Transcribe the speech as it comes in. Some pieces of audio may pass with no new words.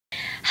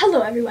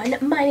Hello everyone,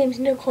 my name is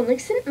Nicole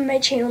Nixon, my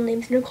channel name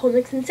is Nicole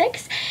Nixon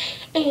 6,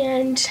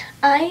 and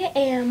I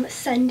am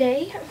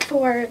Sunday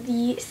for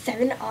the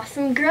 7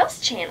 Awesome Girls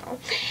channel.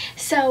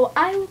 So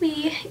I will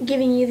be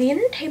giving you the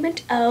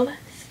entertainment of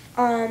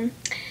a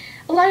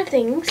lot of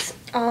things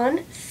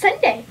on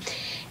Sunday.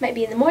 Might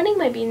be in the morning,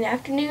 might be in the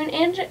afternoon,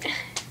 and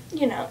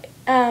you know,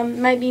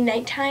 might be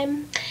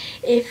nighttime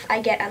if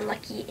I get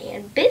unlucky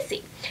and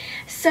busy.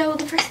 So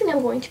the first thing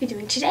I'm going to be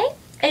doing today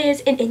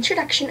is an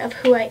introduction of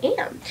who I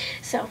am.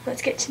 So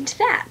let's get into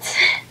that.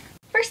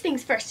 First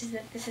things first is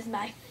that this is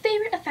my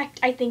favorite effect,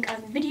 I think,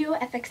 on Video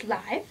FX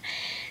Live.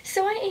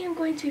 So I am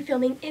going to be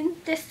filming in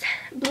this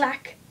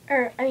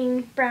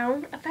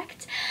brown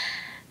effect.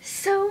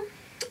 So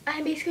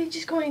I'm basically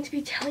just going to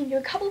be telling you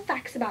a couple of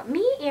facts about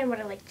me and what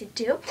I like to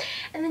do,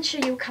 and then show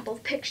you a couple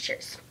of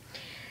pictures.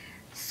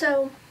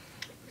 So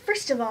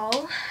first of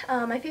all,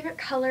 my favorite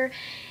color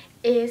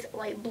is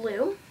light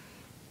blue.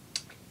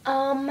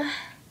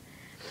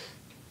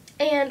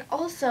 And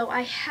also,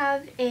 I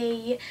have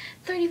a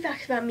 30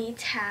 Facts About Me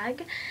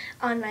tag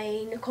on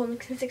my Nicole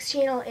Nixon 6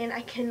 channel, and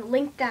I can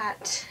link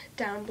that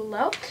down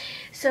below.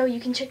 So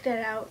you can check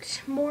that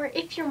out more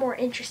if you're more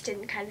interested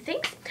in kind of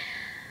things.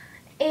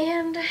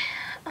 And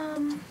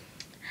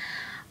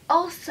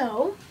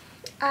also,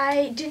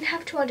 I didn't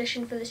have to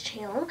audition for this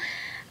channel.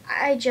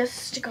 I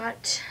just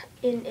got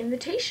an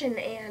invitation,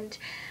 and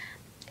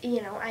you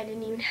know, I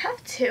didn't even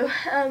have to.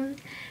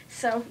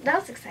 So that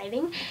was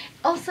exciting.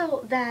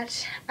 Also,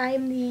 that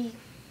I'm the,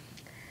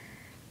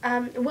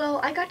 well,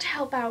 I got to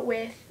help out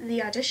with the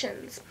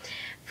auditions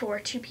for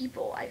 2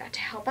 people. I got to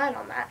help out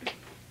on that.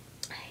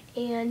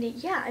 And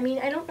yeah, I mean,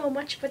 I don't know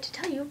much what to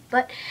tell you,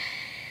 but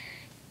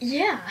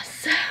yeah,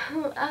 so,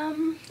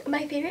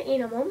 my favorite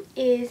animal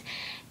is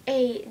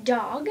a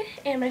dog,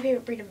 and my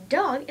favorite breed of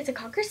dog is a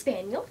Cocker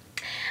Spaniel.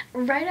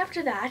 Right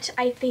after that,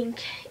 I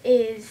think,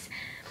 is,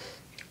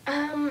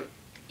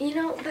 you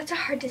know, that's a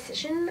hard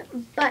decision,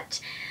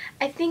 but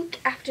I think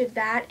after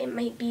that it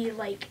might be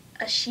like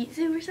a Shih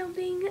Tzu or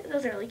something.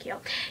 Those are really cute.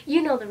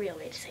 You know the real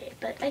way to say it,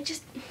 but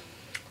it's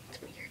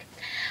weird.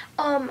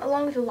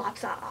 Along with the I'm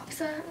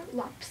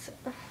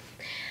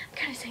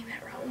kind of saying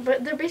that wrong,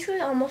 but they're basically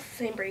almost the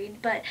same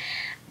breed, but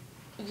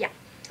yeah.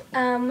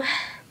 And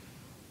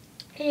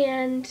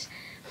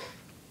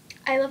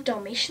I love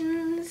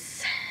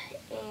Dalmatians,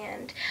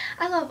 and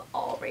I love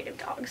all breed of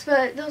dogs,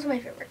 but those are my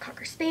favorite.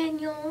 Cocker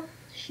Spaniel,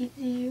 Shih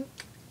Tzu,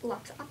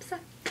 Lhasa.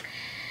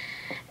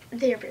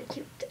 They're very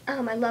cute.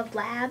 I love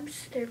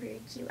Labs. They're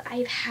very cute.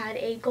 I've had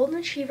a Golden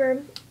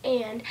Retriever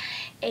and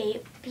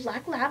a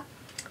Black Lab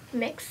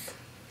mix,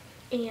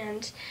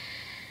 and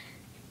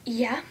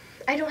yeah,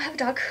 I don't have a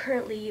dog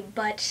currently,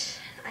 but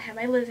I have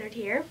my lizard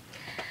here.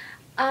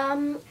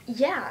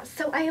 Yeah,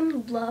 so I am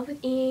in love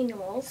with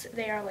animals.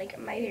 They are like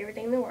my favorite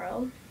thing in the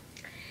world.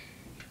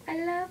 I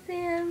love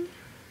them.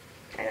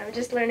 I know, I'm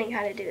just learning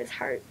how to do this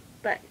heart,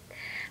 but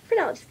for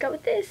now, I'll just go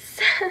with this.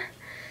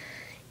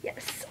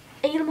 Yes,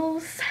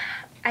 animals,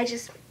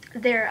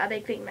 they're a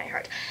big thing in my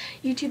heart.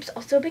 YouTube's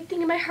also a big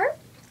thing in my heart.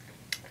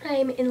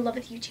 I'm in love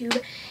with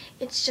YouTube.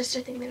 It's just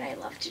a thing that I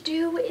love to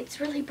do. It's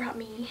really brought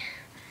me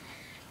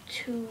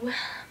to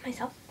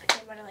myself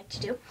and what I like to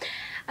do.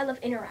 I love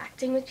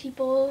interacting with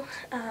people.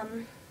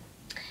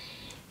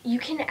 You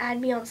can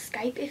add me on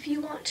Skype if you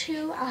want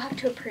to. I'll have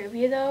to approve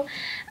you though.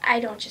 I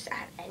don't just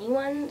add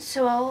anyone.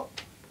 So I'll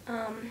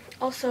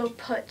also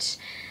put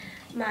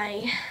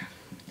my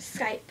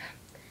Skype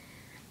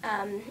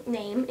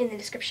name in the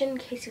description in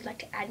case you'd like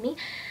to add me.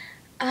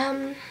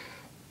 And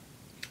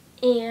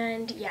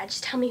yeah,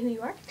 just tell me who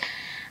you are.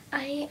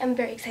 I am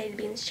very excited to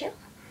be in this channel.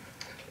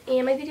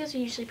 And my videos are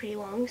usually pretty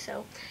long,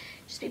 so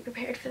just be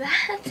prepared for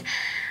that.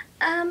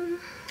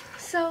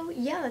 So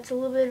yeah, that's a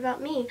little bit about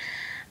me.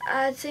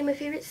 I'd say my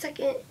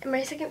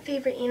second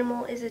favorite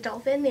animal is a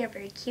dolphin. They are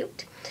very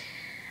cute.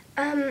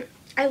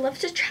 I love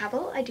to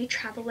travel. I do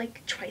travel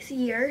like twice a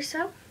year or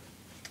so.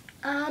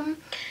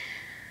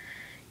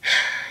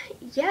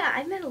 Yeah,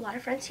 I've met a lot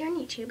of friends here on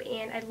YouTube,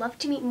 and I'd love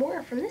to meet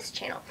more from this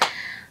channel.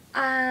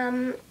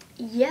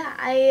 Yeah,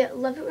 I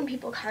love it when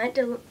people comment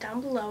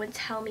down below and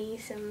tell me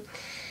some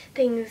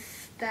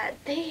things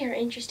that they are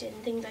interested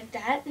in, things like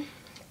that,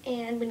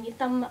 and when you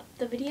thumb up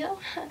the video.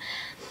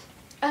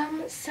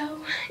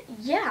 So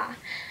yeah,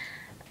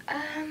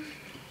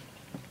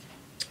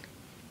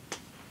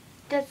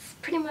 that's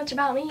pretty much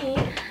about me.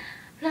 I'm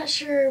not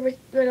sure what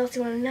else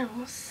you want to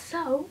know,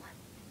 so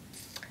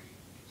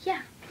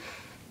yeah.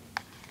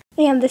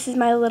 And this is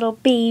my little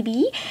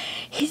baby.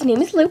 His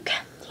name is Luke.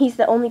 He's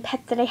the only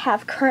pet that I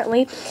have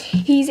currently.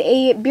 He's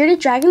a bearded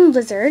dragon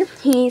lizard.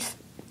 He's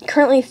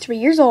currently 3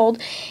 years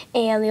old,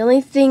 and the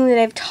only thing that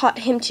I've taught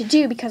him to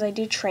do, because I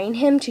do train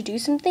him to do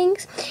some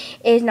things,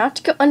 is not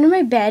to go under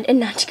my bed and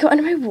not to go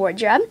under my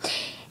wardrobe.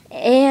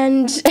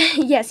 And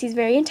yes, he's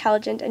very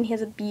intelligent, and he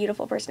has a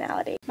beautiful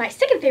personality. My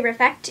second favorite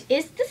effect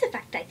is this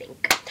effect, I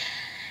think.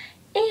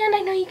 And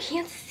I know you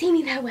can't see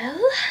me that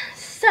well,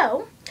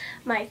 so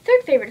my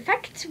third favorite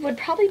effect would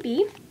probably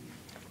be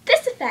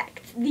this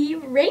effect, the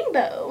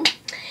rainbow.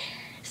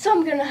 So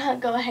I'm gonna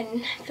go ahead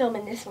and film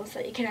in this one so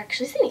that you can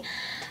actually see me.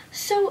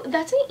 So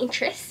that's my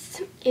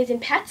interest is in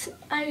pets.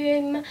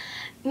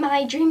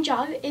 My dream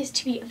job is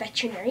to be a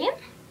veterinarian.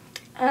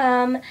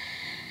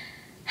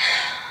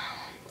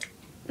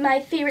 My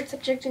favorite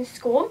subject in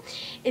school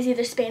is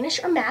either Spanish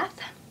or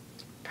math.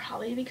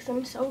 Probably because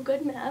I'm so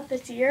good at math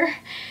this year.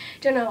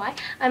 Don't know why.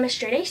 I'm a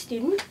straight A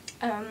student.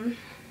 Well,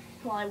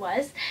 I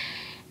was.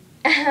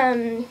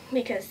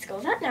 Because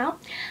school's out now.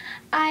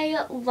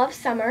 I love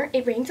summer.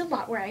 It rains a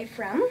lot where I'm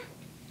from.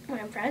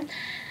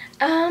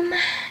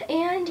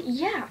 And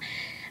yeah,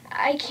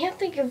 I can't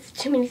think of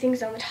too many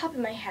things on the top of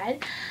my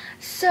head.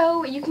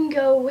 So you can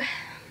go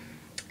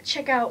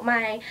check out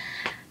my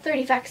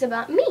 30 Facts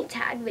About Me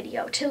tag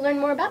video to learn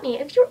more about me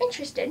if you're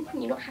interested.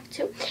 You don't have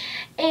to.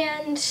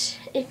 And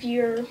if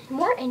you're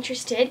more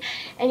interested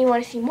and you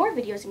want to see more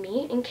videos of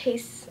me,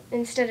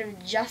 instead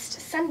of just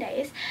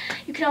Sundays,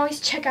 you can always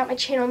check out my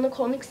channel,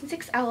 Nicole Nixon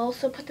 6. I'll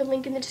also put the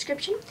link in the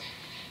description.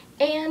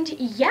 And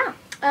yeah,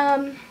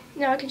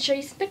 now I can show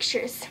you some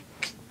pictures.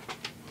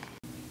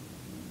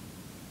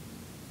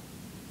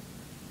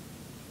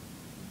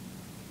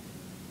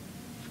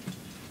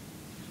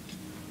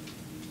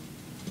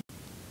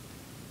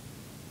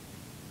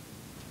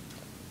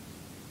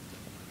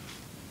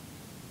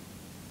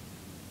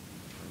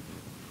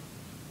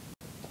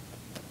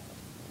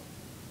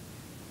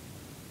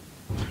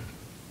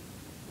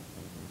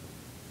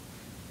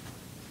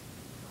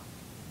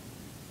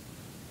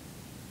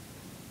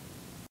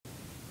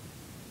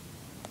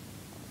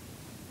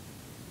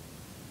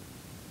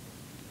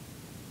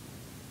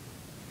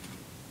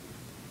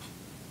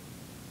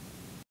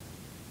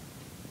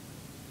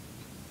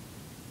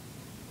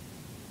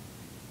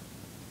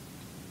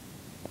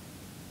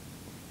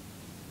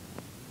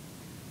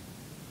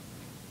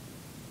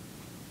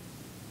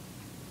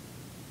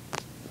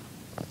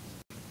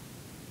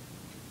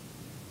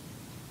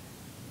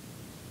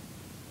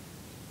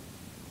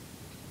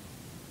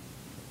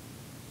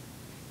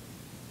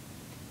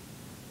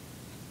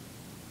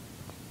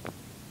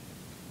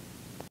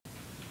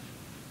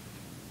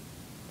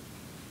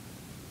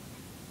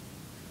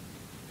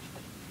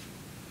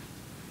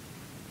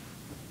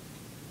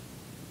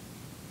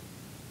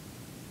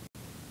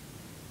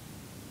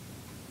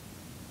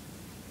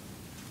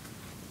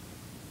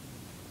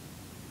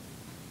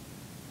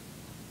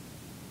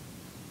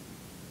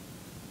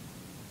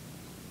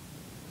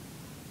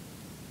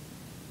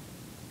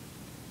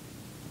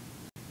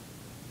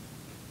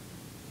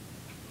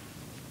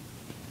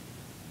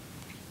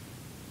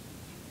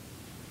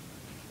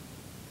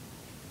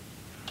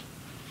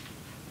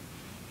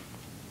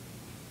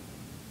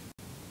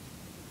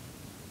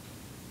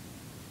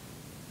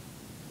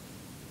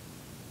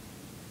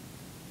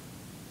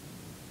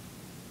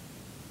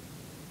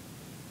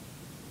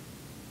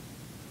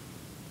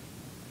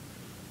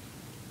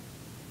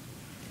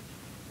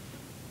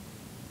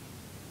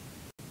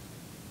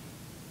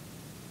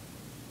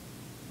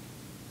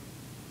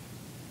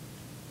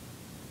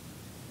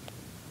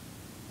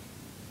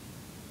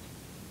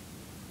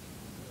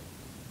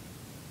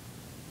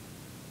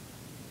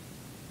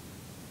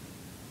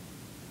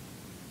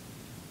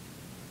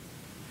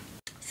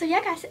 So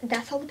yeah guys,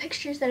 that's all the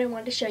pictures that I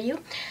wanted to show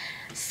you.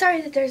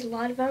 Sorry that there's a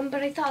lot of them,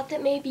 but I thought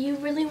that maybe you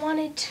really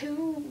wanted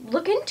to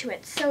look into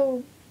it.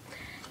 So,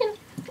 you know,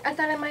 I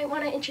thought I might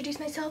want to introduce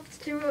myself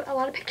through a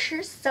lot of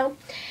pictures. So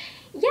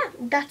yeah,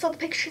 that's all the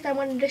pictures I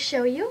wanted to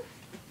show you.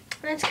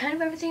 And that's kind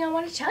of everything I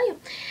wanted to tell you.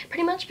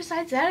 Pretty much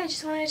besides that, I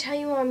just wanted to tell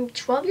you I'm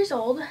 12 years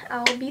old.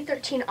 I'll be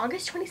 13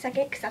 August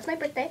 22nd because that's my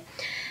birthday.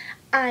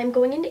 I'm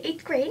going into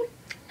 8th grade.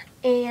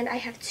 And I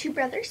have two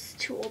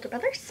older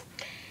brothers.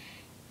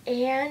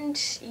 And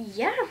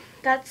yeah,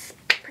 that's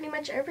pretty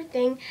much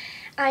everything.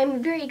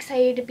 I'm very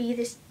excited to be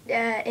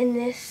in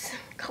this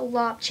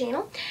Collab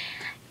channel.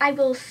 I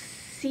will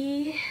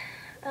see,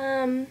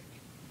 yeah.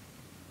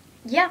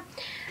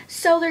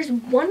 So there's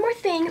one more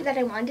thing that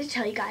I wanted to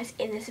tell you guys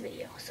in this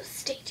video, so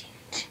stay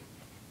tuned.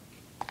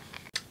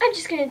 I'm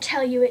just going to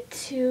tell you it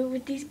too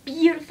with these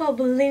beautiful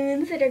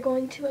balloons that are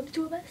going to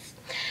absorb us.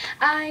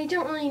 I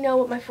don't really know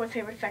what my fourth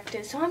favorite effect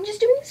is, so I'm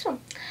just doing this one.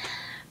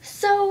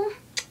 So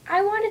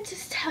I wanted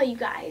to tell you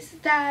guys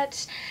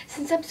that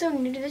since I'm so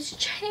new to this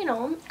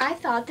channel, I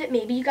thought that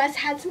maybe you guys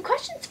had some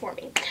questions for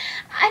me.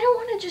 I don't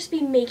want to just be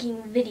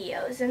making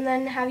videos and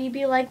then have you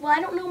be like, well, I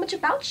don't know much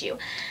about you.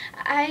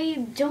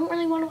 I don't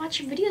really want to watch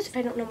your videos if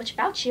I don't know much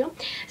about you.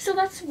 So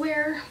that's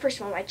where, first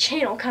of all, my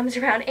channel comes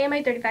around and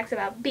my 30 Facts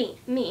About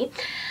Me.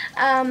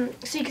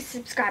 So you can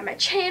subscribe to my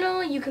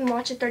channel, you can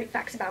watch the 30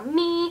 Facts About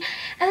Me,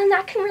 and then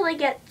that can really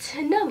get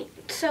to know me.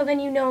 So then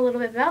you know a little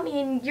bit about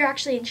me and you're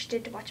actually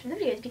interested to watch my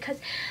videos, because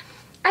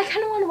I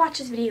kind of want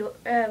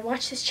to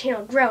watch this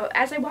channel grow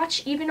as I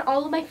watch even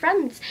all of my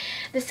friends,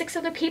 the 6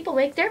 other people,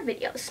 make their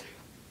videos.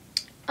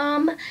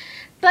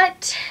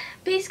 But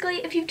basically,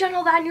 if you've done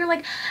all that and you're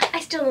like, I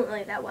still don't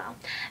know that well,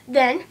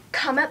 then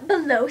comment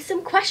below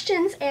some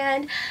questions.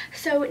 And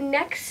so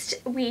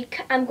next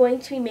week, I'm going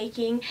to be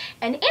making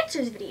an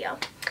answers video.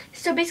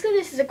 So basically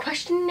this is a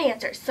question and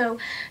answer. So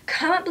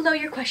comment below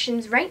your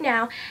questions right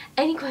now.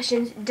 Any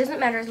questions, doesn't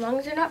matter as long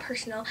as they're not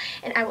personal,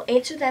 and I will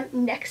answer them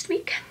next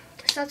week.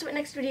 So that's what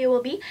next video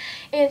will be,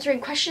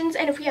 answering questions,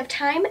 and if we have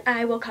time,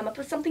 I will come up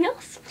with something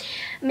else.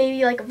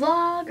 Maybe like a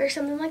vlog or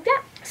something like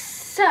that.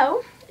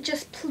 So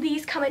just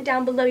please comment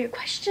down below your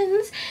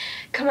questions,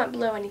 comment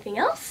below anything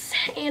else,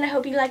 and I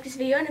hope you like this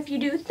video, and if you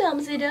do,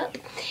 thumbs it up,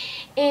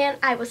 and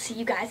I will see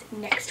you guys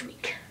next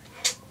week.